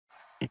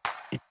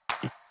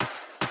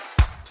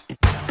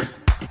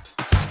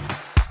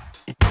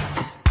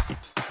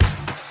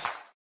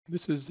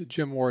This is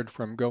Jim Ward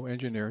from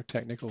GoEngineer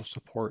Technical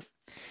Support.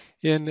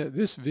 In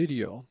this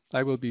video,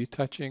 I will be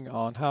touching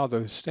on how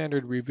the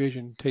standard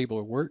revision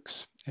table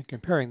works and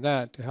comparing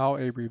that to how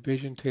a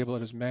revision table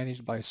that is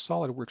managed by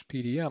SOLIDWORKS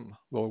PDM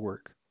will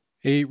work.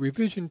 A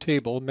revision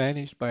table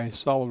managed by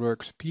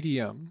SOLIDWORKS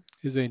PDM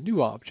is a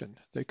new option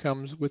that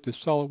comes with the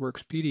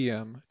SOLIDWORKS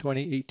PDM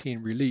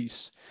 2018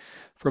 release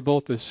for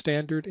both the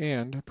standard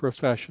and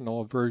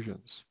professional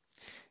versions.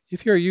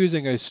 If you're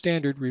using a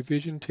standard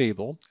revision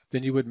table,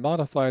 then you would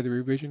modify the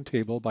revision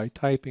table by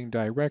typing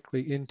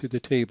directly into the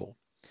table.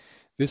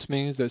 This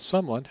means that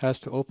someone has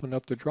to open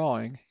up the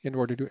drawing in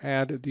order to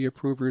add the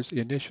approver's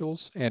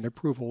initials and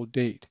approval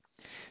date.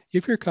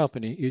 If your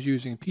company is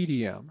using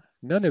PDM,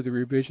 none of the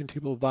revision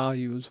table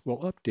values will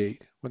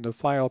update when the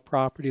file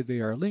property they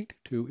are linked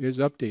to is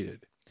updated.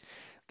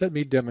 Let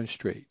me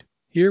demonstrate.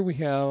 Here we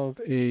have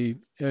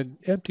an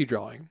empty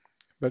drawing,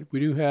 but we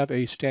do have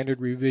a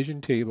standard revision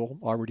table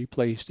already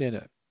placed in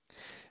it.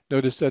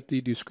 Notice that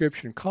the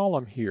description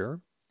column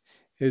here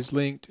is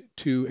linked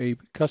to a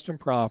custom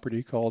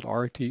property called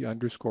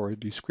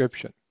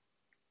RT_description.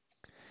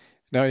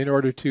 Now, in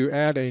order to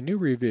add a new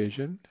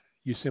revision,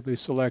 you simply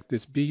select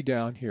this B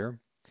down here,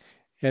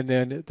 and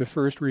then the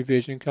first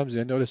revision comes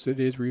in. Notice it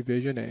is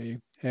revision A,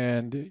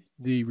 and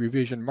the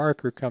revision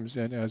marker comes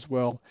in as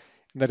well,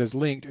 and that is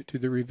linked to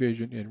the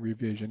revision in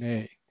revision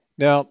A.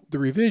 Now, the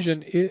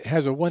revision, it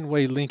has a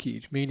one-way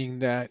linkage, meaning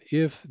that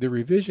if the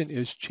revision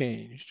is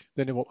changed,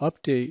 then it will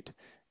update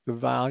the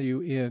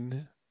value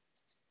in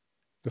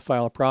the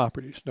file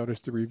properties.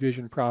 Notice the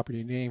revision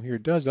property name here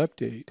does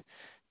update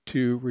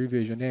to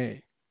revision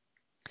A.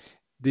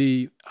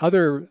 The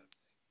other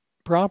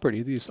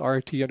property, this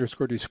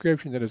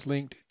RT_description that is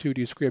linked to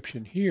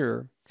description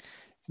here,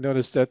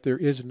 notice that there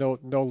is no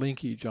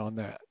linkage on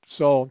that.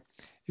 So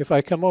if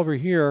I come over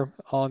here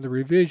on the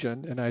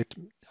revision and I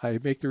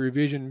make the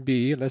revision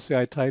B, and let's say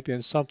I type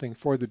in something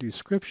for the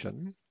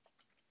description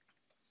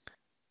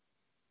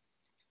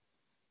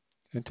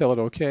and tell it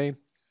OK,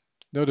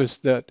 notice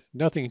that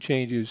nothing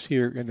changes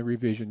here in the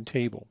revision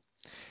table.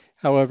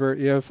 However,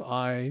 if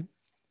I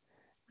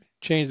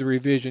change the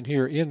revision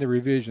here in the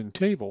revision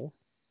table,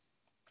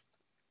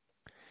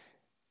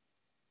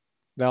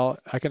 now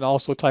I can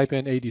also type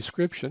in a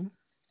description.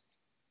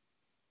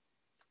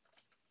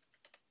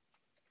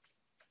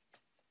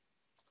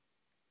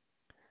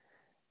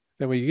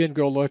 Then we again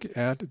go look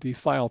at the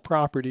file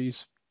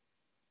properties.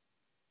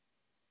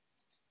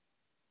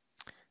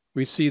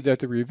 We see that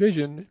the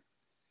revision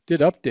did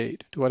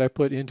update to what I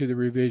put into the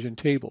revision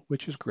table,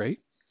 which is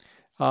great.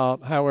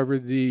 However,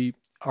 the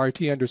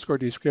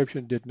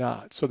RT_description did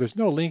not. So there's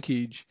no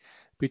linkage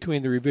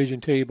between the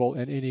revision table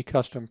and any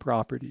custom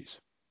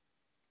properties.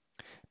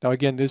 Now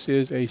again, this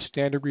is a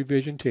standard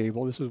revision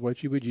table. This is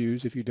what you would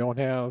use if you don't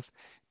have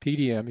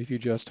PDM, if you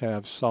just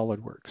have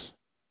SOLIDWORKS.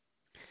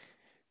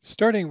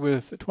 Starting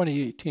with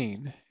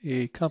 2018,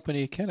 a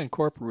company can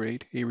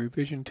incorporate a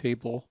revision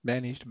table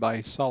managed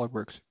by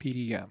SOLIDWORKS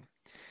PDM.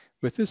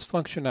 With this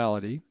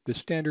functionality, the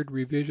standard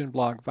revision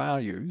block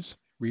values,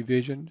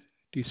 revision,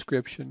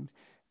 description,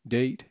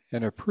 date,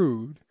 and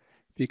approved,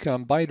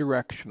 become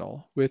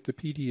bidirectional with the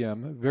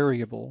PDM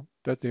variable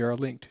that they are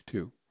linked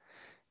to.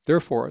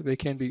 Therefore, they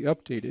can be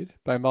updated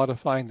by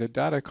modifying the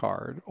data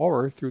card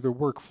or through the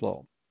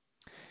workflow.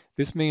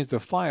 This means the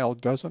file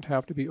doesn't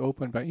have to be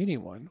opened by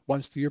anyone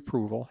once the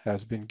approval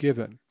has been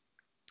given.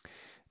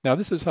 Now,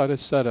 this is how to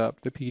set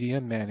up the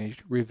PDM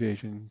Managed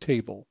revision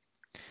table.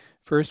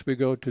 First, we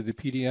go to the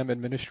PDM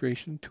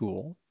Administration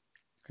tool,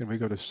 and we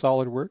go to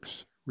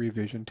SOLIDWORKS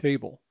Revision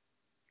Table.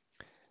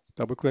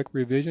 Double-click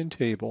Revision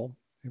Table,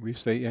 and we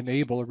say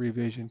Enable a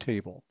Revision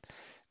Table.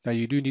 Now,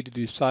 you do need to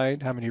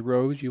decide how many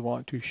rows you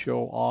want to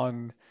show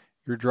on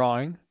your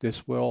drawing.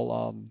 This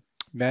will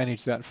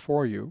manage that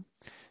for you.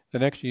 The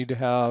next, you need to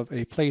have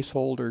a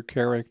placeholder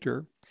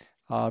character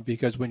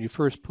because when you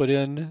first put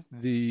in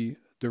the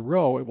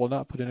row, it will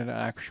not put in an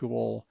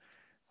actual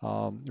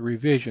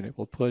revision. It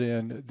will put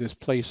in this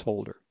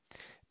placeholder.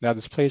 Now,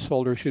 this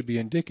placeholder should be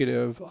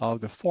indicative of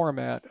the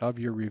format of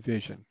your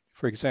revision.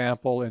 For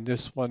example, in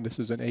this one, this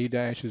is an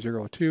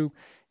A-02.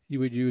 You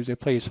would use a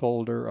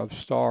placeholder of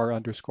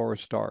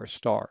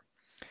 *_**.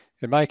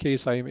 In my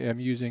case, I am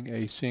using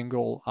a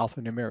single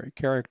alphanumeric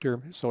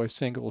character, so a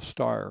single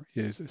star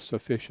is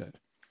sufficient.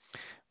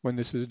 When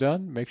this is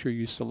done, make sure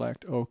you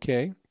select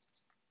OK.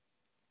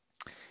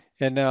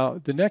 And now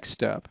the next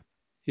step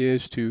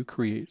is to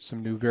create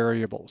some new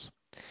variables.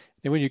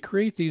 And when you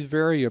create these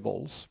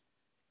variables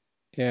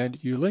and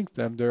you link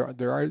them,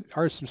 there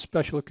are some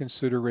special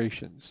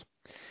considerations.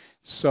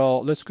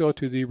 So let's go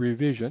to the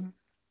revision.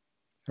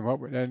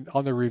 And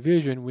on the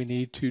revision, we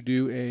need to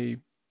do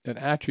an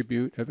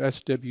attribute of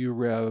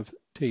SWRev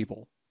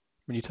table.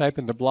 When you type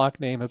in the block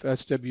name of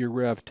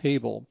SWRev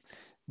table,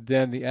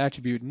 then the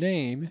attribute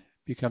name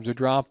becomes a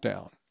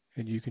drop-down,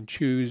 and you can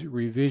choose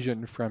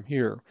revision from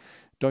here.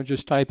 Don't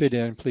just type it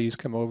in, please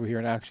come over here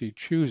and actually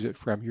choose it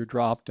from your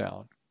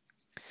drop-down.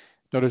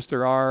 Notice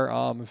there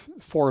are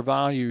 4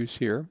 values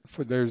here.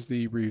 There's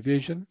the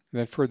revision, and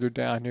then further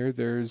down here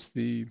there's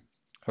the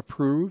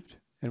approved.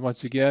 And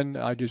once again,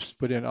 I just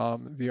put in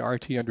the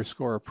RT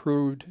underscore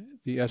approved,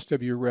 the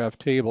SWREV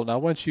table. Now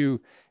once you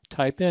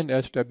type in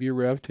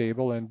SWREV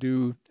table and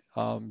do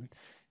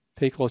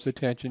pay close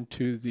attention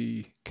to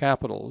the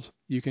capitals,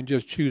 you can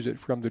just choose it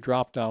from the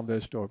drop-down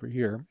list over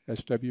here,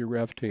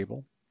 SWREV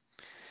table.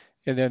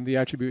 And then the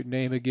attribute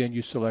name, again,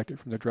 you select it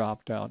from the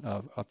drop-down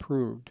of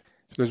approved.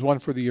 So there's one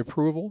for the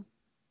approval,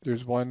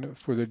 there's one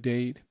for the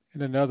date,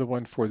 and another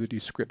one for the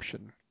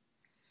description.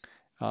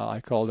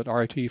 I called it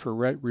RT for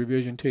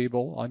revision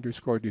table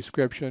underscore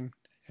description,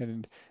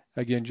 and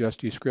again, just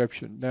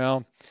description.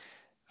 Now,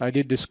 I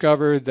did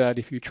discover that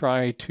if you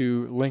try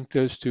to link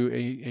this to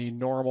a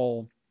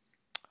normal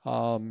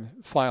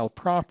file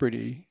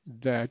property,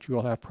 that you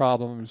will have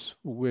problems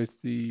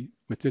with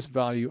this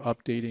value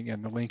updating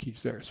and the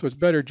linkage there. So it's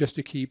better just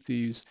to keep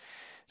these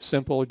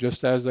simple,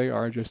 just as they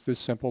are, just this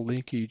simple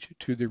linkage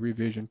to the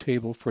revision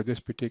table for this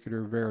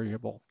particular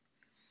variable.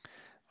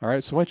 All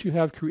right, so once you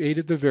have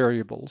created the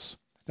variables,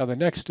 now the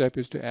next step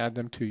is to add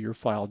them to your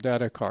file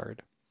data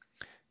card.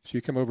 So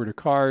you come over to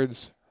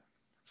cards,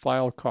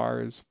 file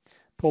cards,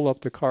 pull up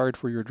the card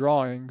for your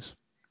drawings,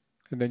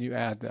 and then you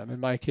add them. In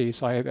my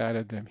case, I have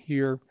added them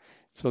here.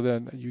 So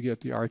then you get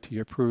the RT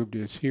approved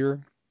is here.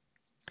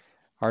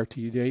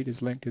 RT date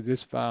is linked to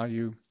this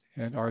value,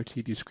 and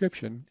RT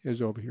description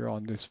is over here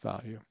on this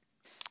value.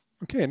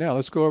 Okay, now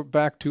let's go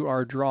back to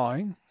our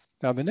drawing.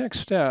 Now the next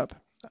step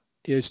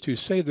is to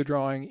save the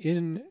drawing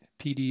in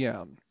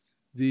PDM.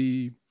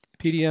 The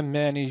PDM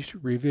Managed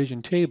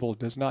revision table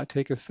does not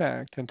take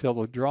effect until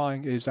the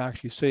drawing is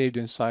actually saved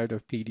inside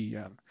of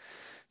PDM.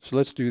 So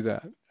let's do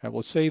that. I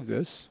will save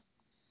this.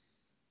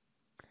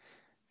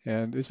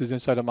 And this is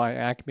inside of my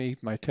Acme,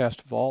 my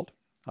test vault.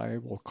 I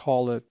will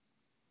call it.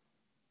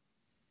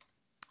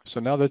 So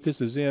now that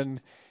this is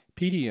in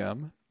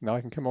PDM, now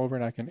I can come over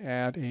and I can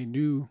add a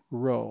new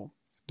row.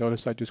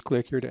 Notice I just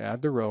click here to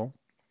add the row.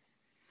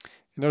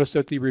 Notice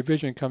that the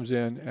revision comes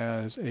in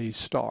as a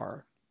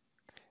star.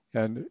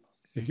 And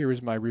here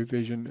is my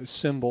revision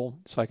symbol,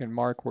 so I can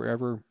mark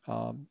wherever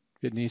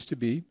it needs to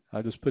be.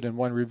 I just put in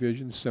one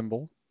revision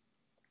symbol.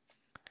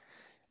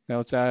 Now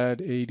let's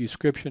add a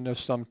description of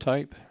some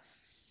type.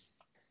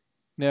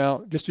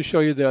 Now, just to show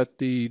you that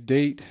the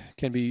date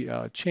can be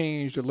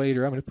changed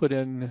later, I'm going to put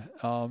in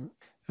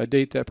a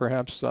date that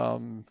perhaps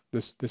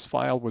this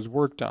file was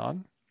worked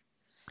on,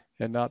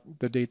 and not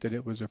the date that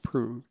it was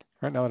approved.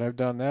 Right now that I've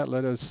done that,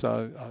 let us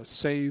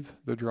save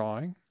the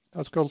drawing.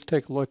 Let's go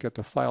take a look at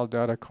the file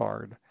data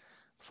card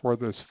for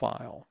this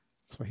file.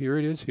 So here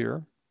it is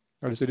here.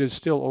 Notice it is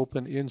still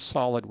open in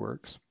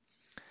SOLIDWORKS.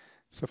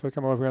 So if I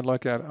come over and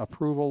look at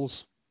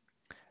approvals,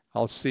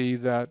 I'll see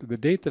that the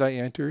date that I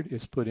entered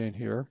is put in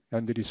here,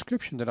 and the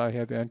description that I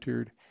have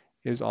entered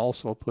is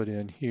also put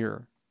in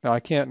here. Now I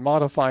can't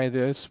modify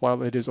this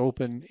while it is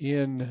open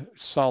in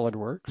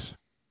SOLIDWORKS.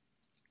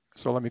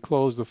 So let me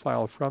close the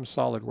file from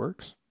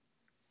SOLIDWORKS.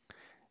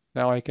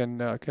 Now I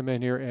can come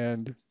in here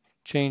and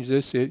change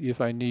this if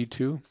I need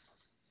to.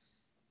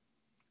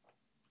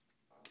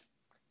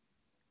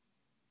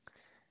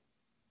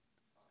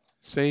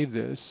 Save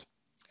this,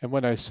 and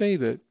when I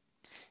save it,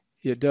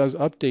 it does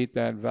update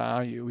that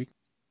value.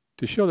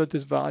 To show that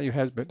this value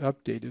has been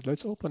updated,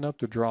 let's open up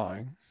the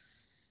drawing,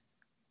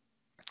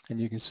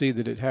 and you can see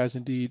that it has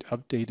indeed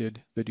updated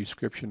the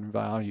description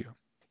value.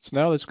 So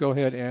now let's go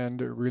ahead and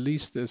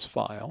release this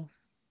file.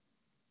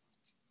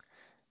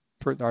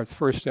 Our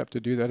first step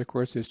to do that, of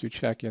course, is to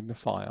check in the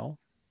file.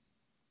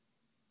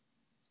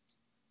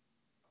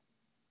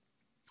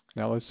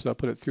 Now let's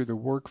put it through the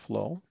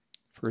workflow.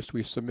 First,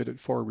 we submit it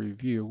for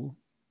review.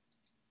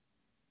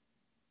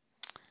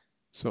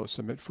 So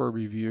submit for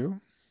review.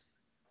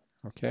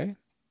 Okay.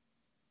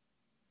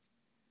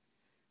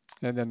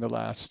 And then the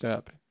last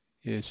step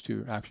is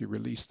to actually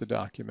release the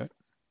document.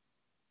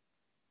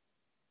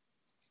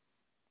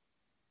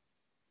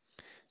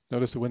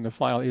 Notice that when the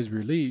file is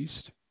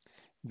released,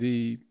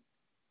 the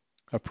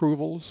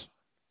approvals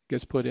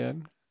gets put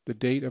in, the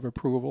date of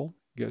approval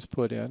gets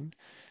put in,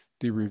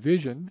 the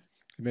revision,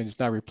 I mean, it's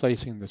now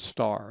replacing the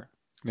star.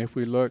 And if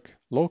we look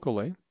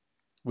locally,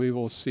 we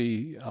will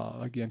see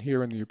again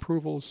here in the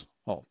approvals,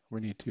 we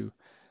need to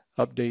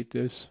update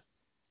this.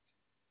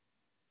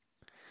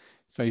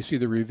 So you see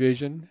the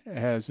revision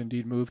has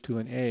indeed moved to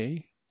an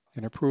A,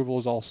 and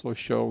approvals also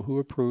show who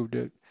approved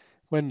it,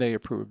 when they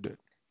approved it.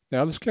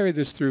 Now let's carry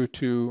this through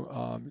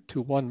to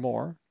one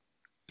more.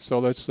 So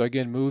let's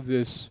again move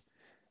this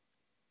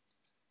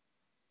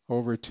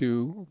over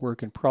to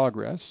work in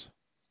progress.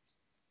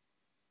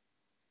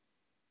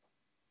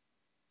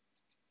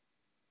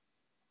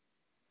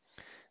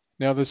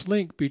 Now this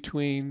link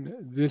between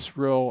this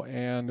row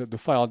and the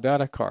file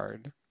data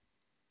card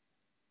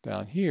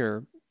down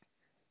here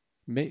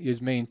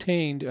is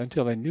maintained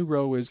until a new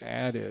row is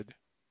added.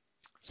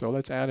 So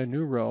let's add a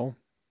new row.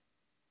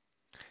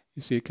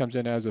 You see it comes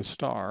in as a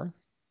star.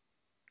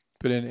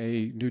 Put in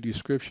a new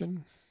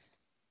description.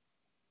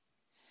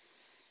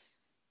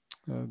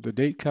 The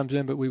date comes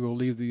in, but we will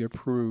leave the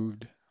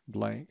approved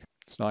blank.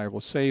 So now I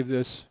will save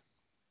this.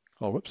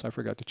 Oh, whoops, I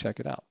forgot to check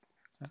it out.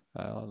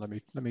 Let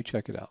me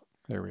check it out.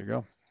 There we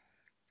go.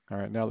 All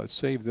right, now let's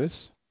save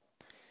this,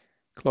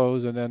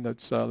 close, and then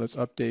let's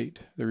update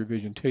the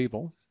revision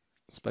table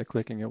just by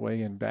clicking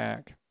away and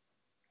back.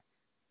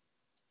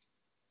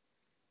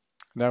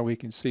 Now we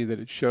can see that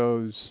it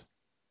shows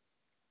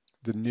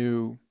the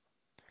new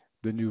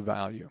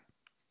value,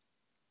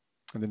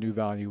 and the new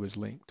value is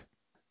linked.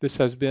 This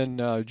has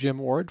been Jim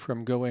Ward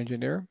from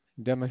GoEngineer,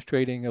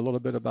 demonstrating a little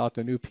bit about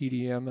the new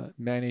PDM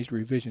Managed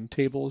Revision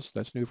Tables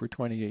that's new for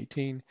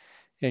 2018,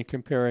 and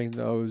comparing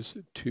those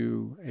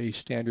to a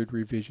standard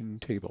revision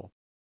table.